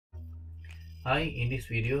Hi, in this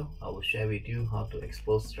video, I will share with you how to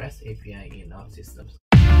expose REST API in OutSystems.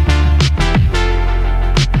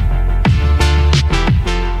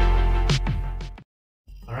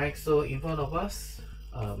 Alright, so in front of us,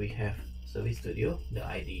 we have Service Studio, the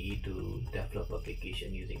IDE to develop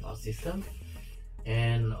application using OutSystems.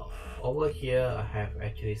 And over here, I have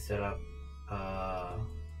actually set up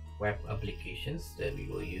web applications that we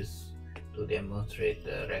will use to demonstrate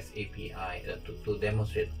the REST API, to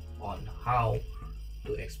demonstrate on how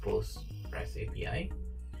to expose REST API.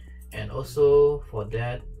 And also for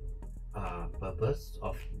that purpose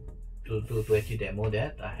of to actually demo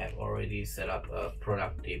that, I have already set up a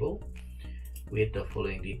product table with the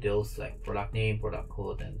following details like product name, product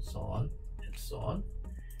code, and so on and so on.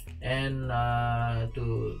 And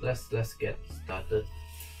let's get started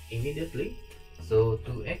immediately. So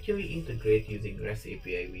to actually integrate using REST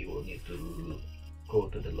API, we will need to go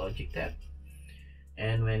to the logic tab,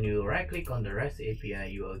 and when you right click on the REST API,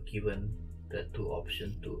 you are given the two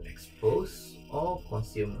options to expose or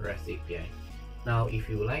consume REST API. Now if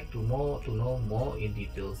you would like to know more in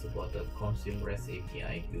details about the consume REST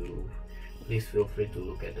API, please feel free to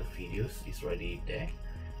look at the videos, it's already there.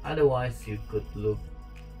 Otherwise, you could look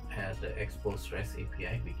at the expose REST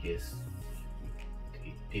API, which is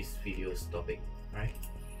this video's topic, right?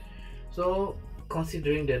 So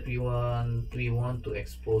considering that we want to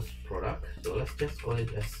expose product, so let's just call it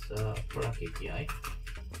as product API.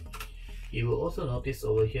 You will also notice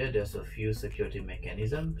over here there's a few security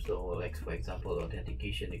mechanisms. So like for example,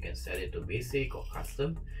 authentication, you can set it to basic or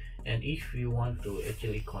custom. And if you want to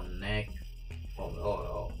actually connect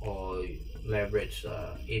or leverage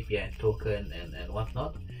API token and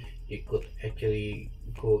whatnot, you could actually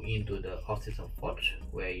go into the OutSystems Forge,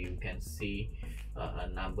 where you can see a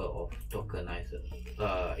number of tokenized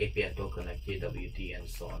API token like JWT and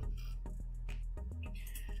so on.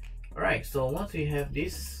 Alright, so once we have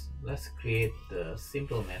this, let's create the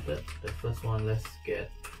simple method. The first one, let's get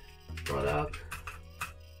product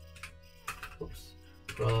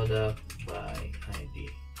by ID.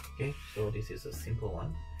 Okay, so this is a simple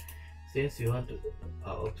one. Since you want to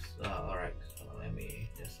alright, so let me,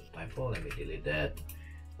 just a typo, let me delete that.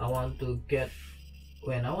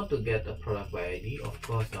 When I want to get a product by ID, of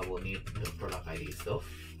course I will need the product ID itself.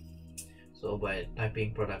 So by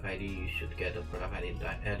typing product ID, you should get a product ID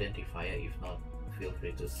identifier. If not, feel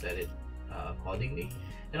free to set it accordingly.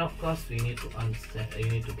 And of course, you need to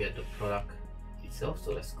get the product itself.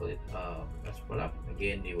 So let's call it as product.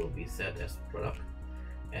 Again, it will be set as product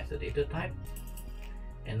as a data type.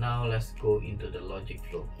 And now let's go into the logic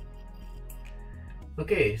flow.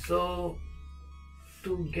 Okay, so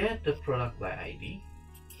to get the product by ID,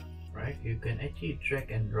 right, you can actually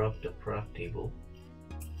drag and drop the product table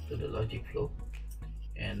to the logic flow,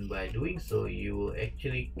 and by doing so you will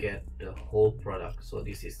actually get the whole product. So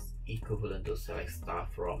this is equivalent to select star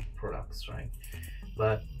from products, right?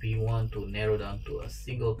 But we want to narrow down to a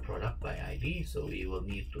single product by ID, so we will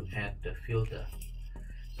need to add the filter.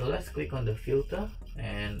 So let's click on the filter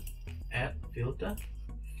and add filter.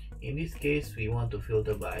 In this case, we want to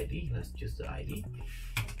filter by ID. Let's choose the ID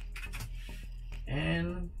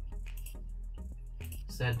and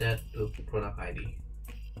set that to product ID.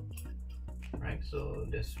 Right, so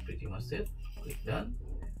that's pretty much it. Click done,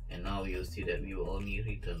 and now you'll see that we will only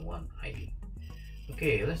return one ID.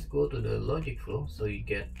 Okay, let's go to the logic flow. So you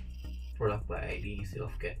get product by ID instead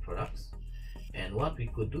of get products. And what we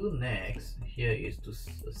could do next here is to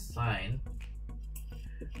assign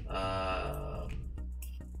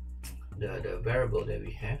the variable that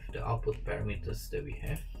we have, the output parameters that we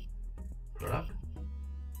have, product,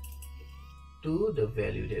 to the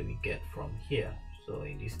value that we get from here. So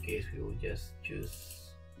in this case, we will just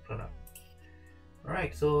choose product.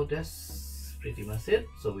 Alright, so that's pretty much it.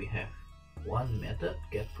 So we have one method,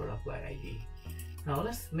 get product by ID. Now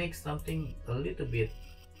let's make something a little bit,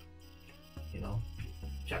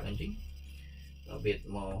 challenging, a bit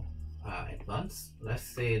more advanced. Let's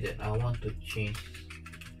say that I want to change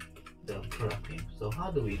the product name. So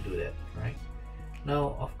how do we do that, right?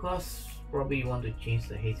 Now, of course, probably you want to change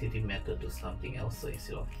the HTTP method to something else. So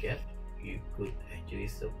instead of get, you could actually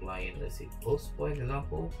supply in, let's say, post, for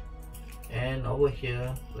example. And over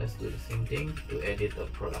here, let's do the same thing to edit the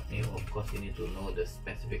product name. Of course, you need to know the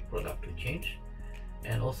specific product to change.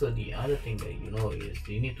 And also the other thing that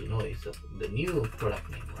you need to know is the new product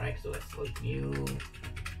name, right? So let's call it new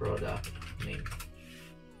product name.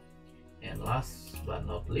 And last but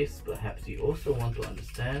not least, perhaps you also want to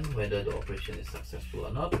understand whether the operation is successful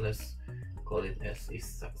or not. Let's call it as is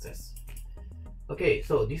success. Okay,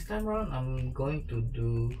 so this time around I'm going to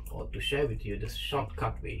do or to share with you the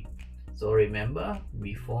shortcut way. So remember,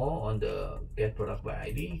 before on the get product by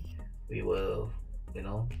ID, we will,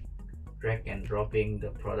 drag and dropping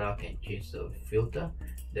the product and change the filter.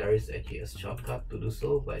 There is actually a shortcut to do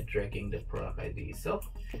so. By dragging the product ID itself,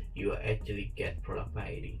 you will actually get product by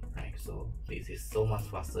ID, right? So this is so much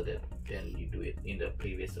faster than you do it in the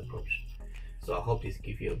previous approach. So I hope this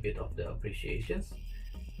gives you a bit of the appreciations.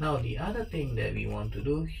 Now the other thing that we want to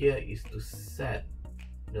do here is to set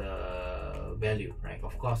the value, right?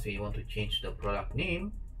 Of course, we want to change the product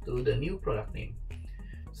name to the new product name.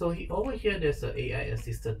 So over here there's a AI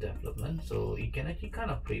assisted development, so it can actually kind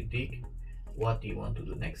of predict what you want to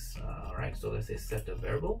do next. Right, so let's say set a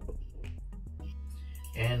variable,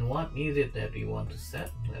 and what is it that we want to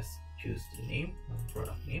set? Let's choose the name,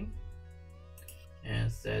 product name, and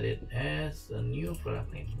set it as a new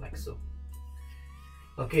product name, like so.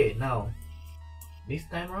 Okay, now this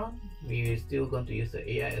time around we are still going to use the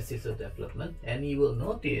AI assisted development, and you will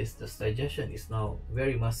notice the suggestion is now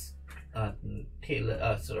very much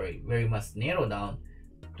very much narrowed down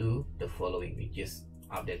to the following, which is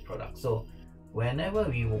update product. So whenever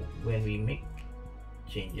when we make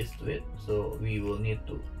changes to it, so we will need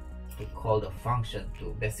to call the function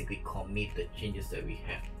to basically commit the changes that we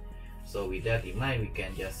have. So with that in mind, we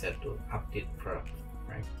can just set to update product,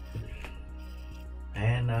 right?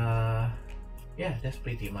 And yeah, that's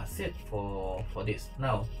pretty much it for this.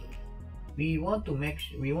 Now we want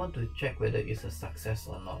to check whether it's a success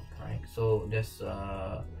or not, right? So that's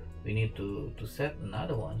we need to set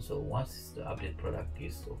another one. So once the update product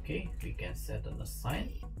is okay, we can set an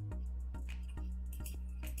assign.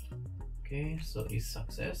 Okay, so it's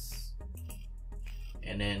success,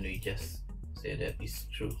 and then we just say that it's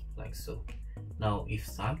true, like so. Now if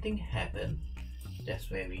something happened, that's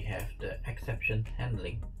where we have the exception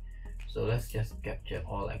handling. So let's just capture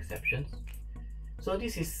all exceptions. So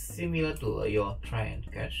this is similar to your try and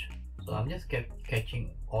catch. So I'm just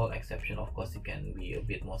catching all exception. Of course, it can be a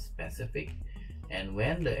bit more specific. And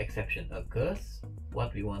when the exception occurs,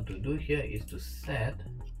 what we want to do here is to set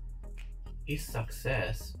is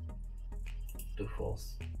success to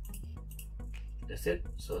false. That's it.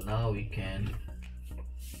 So now we can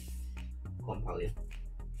compile it.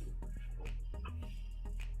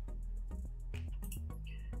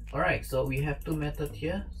 Alright, so we have two methods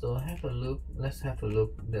here. So have a look. Let's have a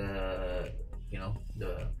look the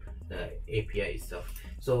API itself.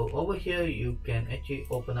 So over here you can actually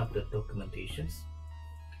open up the documentations.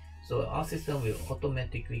 So OutSystems will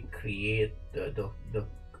automatically create the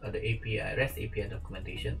API REST API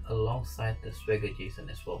documentation alongside the Swagger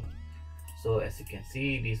JSON as well. So as you can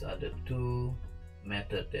see, these are the two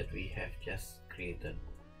methods that we have just created.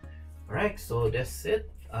 Alright, so that's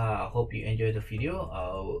it. Hope you enjoyed the video.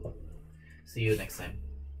 I'll see you next time.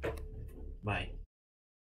 Bye.